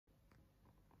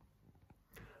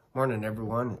Morning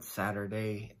everyone, it's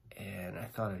Saturday and I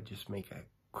thought I'd just make a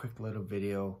quick little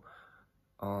video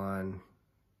on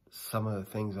some of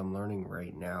the things I'm learning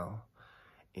right now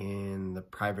in the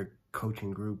private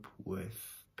coaching group with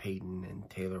Peyton and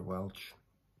Taylor Welch,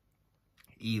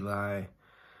 Eli,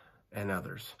 and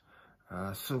others.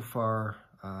 So far,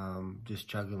 just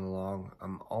chugging along.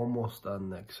 I'm almost on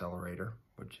the accelerator,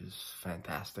 which is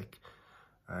fantastic.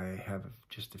 I have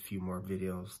just a few more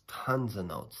videos, tons of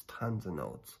notes.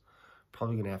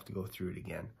 Probably gonna have to go through it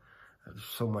again. There's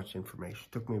so much information.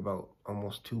 It took me about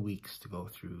almost 2 weeks to go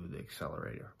through the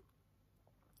accelerator.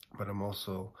 But I'm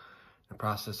also in the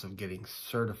process of getting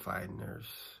certified, and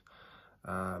there's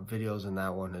videos in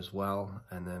that one as well.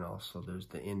 And then also there's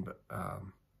the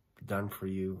done for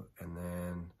you, and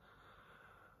then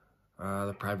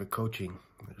the private coaching.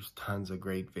 There's tons of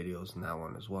great videos in that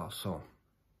one as well. So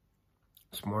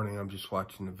this morning I'm just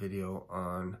watching a video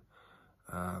on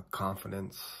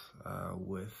confidence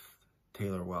with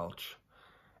Taylor Welch,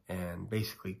 and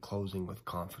basically closing with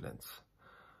confidence.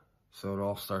 So it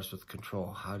all starts with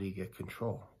control. How do you get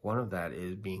control? One of that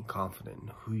is being confident in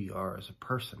who you are as a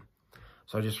person.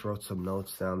 So I just wrote some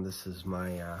notes down. This is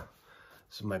my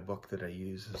book that I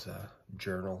use as a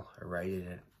journal. I write in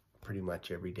it pretty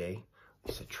much every day. At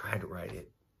least I try to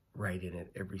write in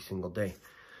it every single day.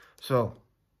 So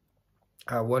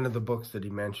one of the books that he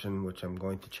mentioned, which I'm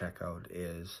going to check out,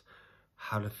 is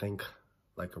How to Think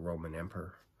Like a Roman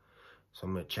Emperor. So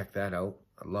I'm going to check that out.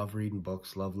 I love reading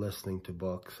books, love listening to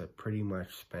books. I pretty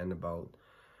much spend about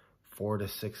 4 to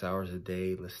 6 hours a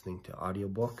day listening to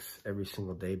audiobooks every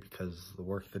single day, because the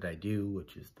work that I do,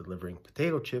 which is delivering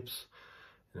potato chips,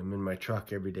 and I'm in my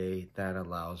truck every day, that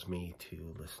allows me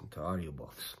to listen to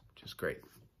audiobooks, which is great.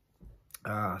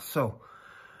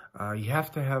 You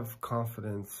have to have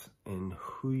confidence in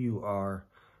who you are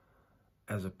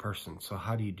as a person. So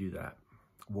how do you do that?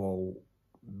 Well,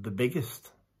 the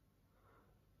biggest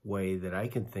way that I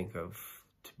can think of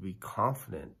to be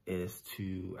confident is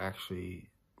to actually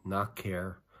not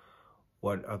care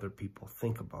what other people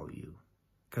think about you.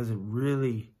 Because it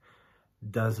really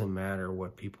doesn't matter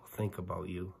what people think about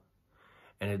you.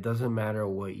 And it doesn't matter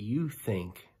what you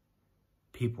think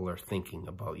people are thinking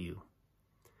about you.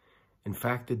 In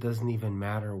fact, it doesn't even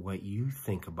matter what you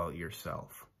think about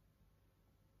yourself.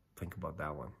 Think about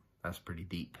that one. That's pretty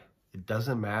deep. It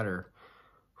doesn't matter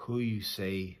who you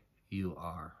say you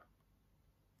are.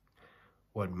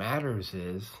 What matters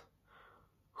is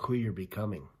who you're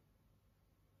becoming.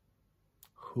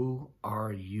 Who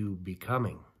are you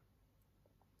becoming?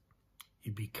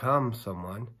 You become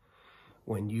someone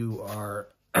when you are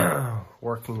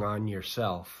working on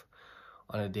yourself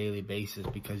on a daily basis,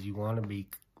 because you want to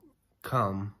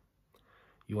become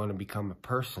a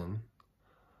person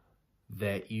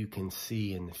that you can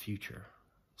see in the future.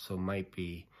 So it might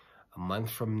be a month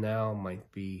from now,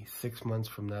 might be 6 months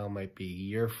from now, might be a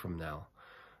year from now.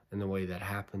 And the way that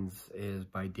happens is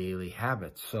by daily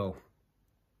habits. So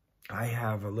I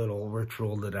have a little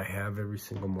ritual that I have every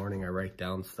single morning. I write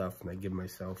down stuff and I give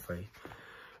myself a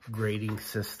grading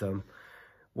system.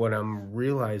 What I'm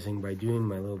realizing by doing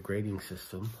my little grading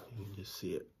system, you can just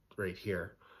see it right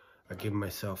here. I give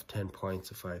myself 10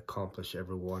 points if I accomplish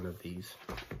every one of these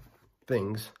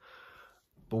things.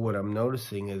 But what I'm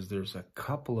noticing is there's a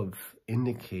couple of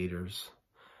indicators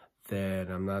that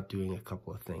I'm not doing a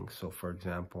couple of things. So for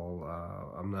example,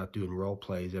 I'm not doing role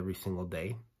plays every single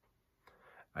day.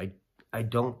 I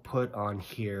don't put on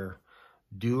here,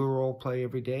 do a role play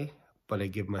every day, but I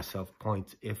give myself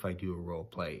points if I do a role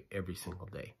play every single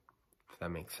day, if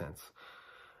that makes sense.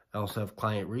 I also have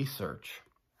client research.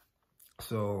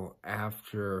 So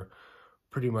after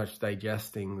pretty much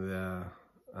digesting the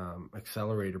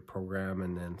accelerator program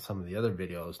and then some of the other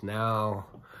videos, now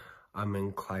I'm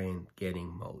in client getting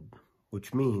mode,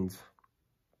 which means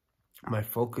my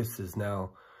focus is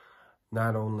now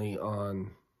not only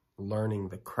on learning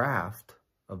the craft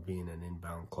of being an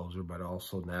inbound closer, but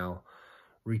also now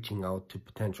reaching out to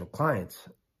potential clients.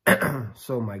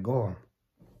 So my goal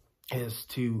is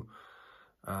to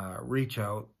reach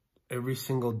out every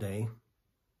single day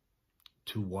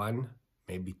to 1,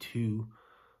 maybe 2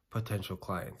 potential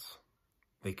clients.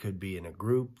 They could be in a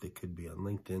group, they could be on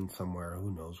LinkedIn somewhere,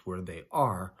 who knows where they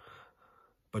are,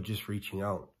 but just reaching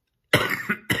out,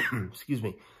 excuse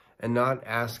me, and not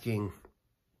asking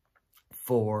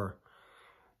for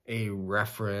a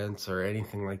reference or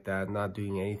anything like that, not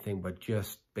doing anything, but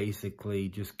just basically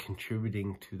just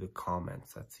contributing to the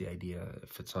comments. That's the idea,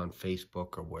 if it's on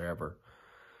Facebook or wherever.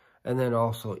 And then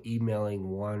also emailing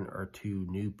 1 or 2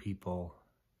 new people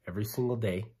every single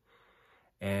day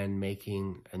and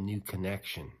making a new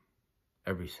connection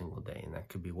every single day. And that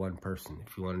could be one person.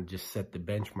 If you want to just set the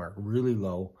benchmark really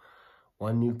low,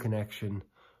 one new connection,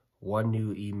 one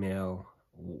new email,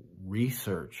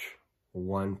 research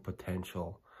one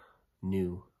potential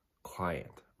new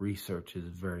client. Research is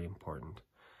very important.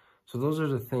 So those are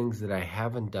the things that I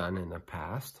haven't done in the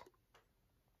past.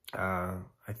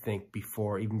 I think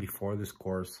even before this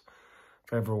course,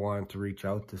 if I ever wanted to reach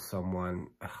out to someone,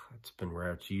 it's been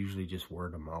rare. It's usually just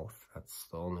word of mouth. That's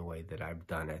the only way that I've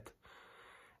done it.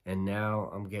 And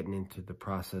now I'm getting into the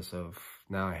process of,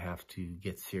 now I have to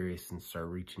get serious and start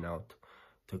reaching out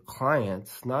to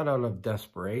clients, not out of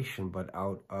desperation, but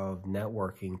out of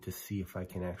networking to see if I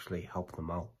can actually help them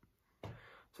out.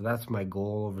 So that's my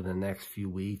goal over the next few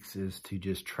weeks, is to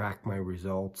just track my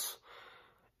results.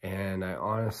 And I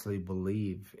honestly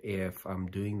believe if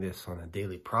I'm doing this on a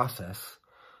daily process,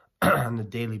 on a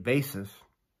daily basis,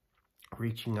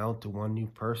 reaching out to one new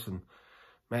person,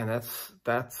 man,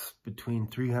 that's between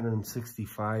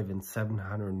 365 and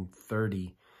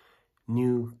 730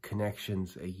 new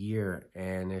connections a year.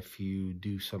 And if you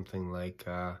do something like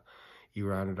you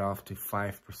round it off to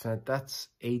 5%, that's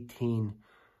 18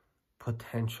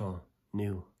 potential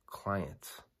new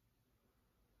clients.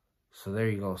 So there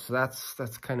you go. So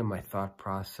that's kind of my thought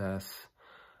process.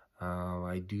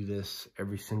 I do this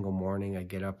every single morning. I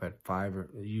get up at 5, or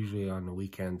usually on the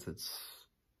weekends it's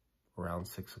around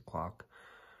 6 o'clock.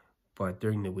 But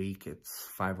during the week it's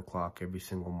 5 o'clock every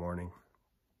single morning.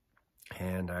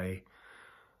 And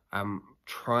I'm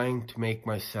trying to make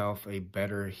myself a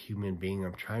better human being.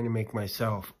 I'm trying to make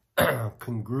myself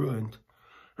congruent.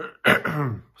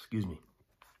 Excuse me.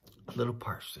 A little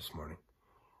parched this morning.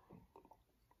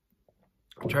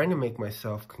 I'm trying to make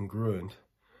myself congruent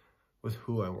with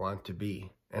who I want to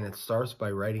be. And it starts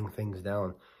by writing things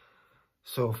down.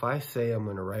 So if I say I'm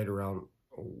going to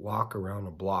walk around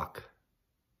a block,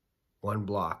 one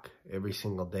block every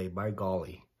single day, by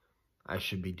golly, I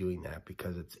should be doing that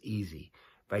because it's easy.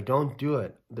 If I don't do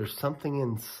it, there's something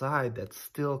inside that's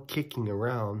still kicking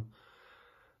around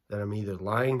that I'm either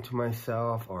lying to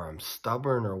myself or I'm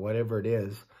stubborn or whatever it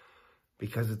is,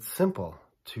 because it's simple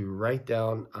to write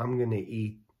down, I'm going to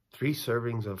eat 3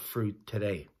 servings of fruit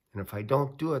today. And if I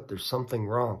don't do it, there's something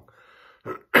wrong.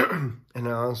 And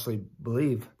I honestly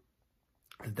believe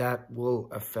that will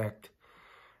affect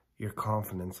your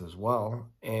confidence as well.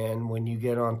 And when you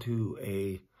get onto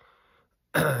a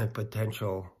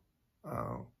potential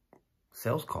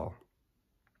sales call,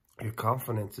 your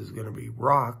confidence is going to be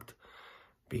rocked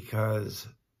because,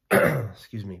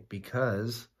 excuse me,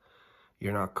 because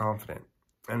you're not confident.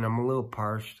 And I'm a little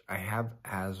parched. I have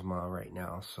asthma right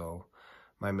now, so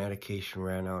my medication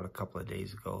ran out a couple of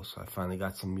days ago, so I finally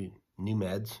got some new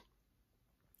meds.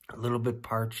 A little bit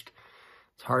parched.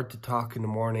 It's hard to talk in the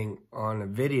morning on a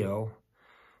video,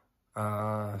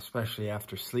 especially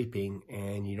after sleeping,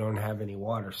 and you don't have any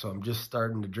water. So I'm just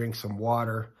starting to drink some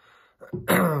water.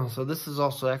 So this is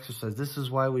also exercise. This is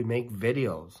why we make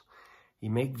videos. You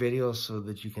make videos so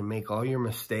that you can make all your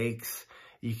mistakes.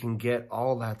 You can get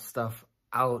all that stuff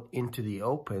out into the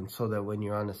open so that when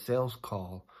you're on a sales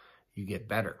call, you get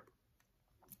better.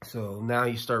 So now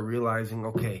you start realizing,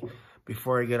 okay,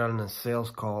 before I get on a sales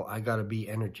call, I got to be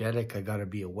energetic. I got to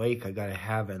be awake. I got to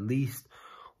have at least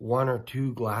 1 or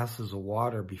 2 glasses of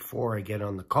water before I get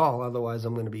on the call. Otherwise,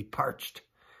 I'm going to be parched.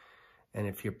 And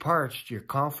if you're parched, your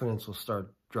confidence will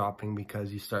start dropping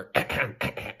because you start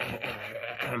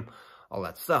all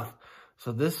that stuff.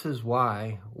 So this is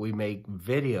why we make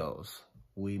videos.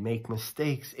 We make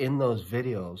mistakes in those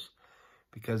videos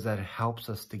because that helps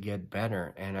us to get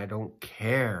better. And I don't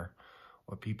care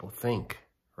what people think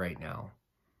right now.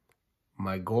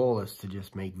 My goal is to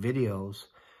just make videos.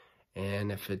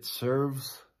 And if it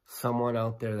serves someone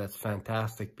out there, that's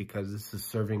fantastic, because this is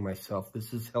serving myself.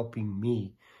 This is helping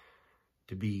me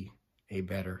to be a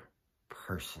better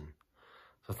person.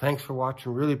 So thanks for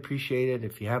watching. Really appreciate it.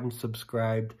 If you haven't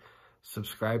subscribed,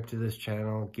 subscribe to this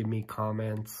channel. Give me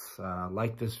comments.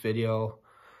 Like this video.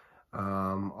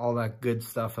 All that good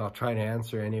stuff. I'll try to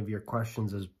answer any of your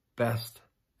questions as best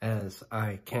as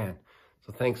I can.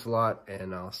 So thanks a lot,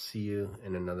 and I'll see you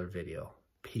in another video.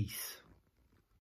 Peace.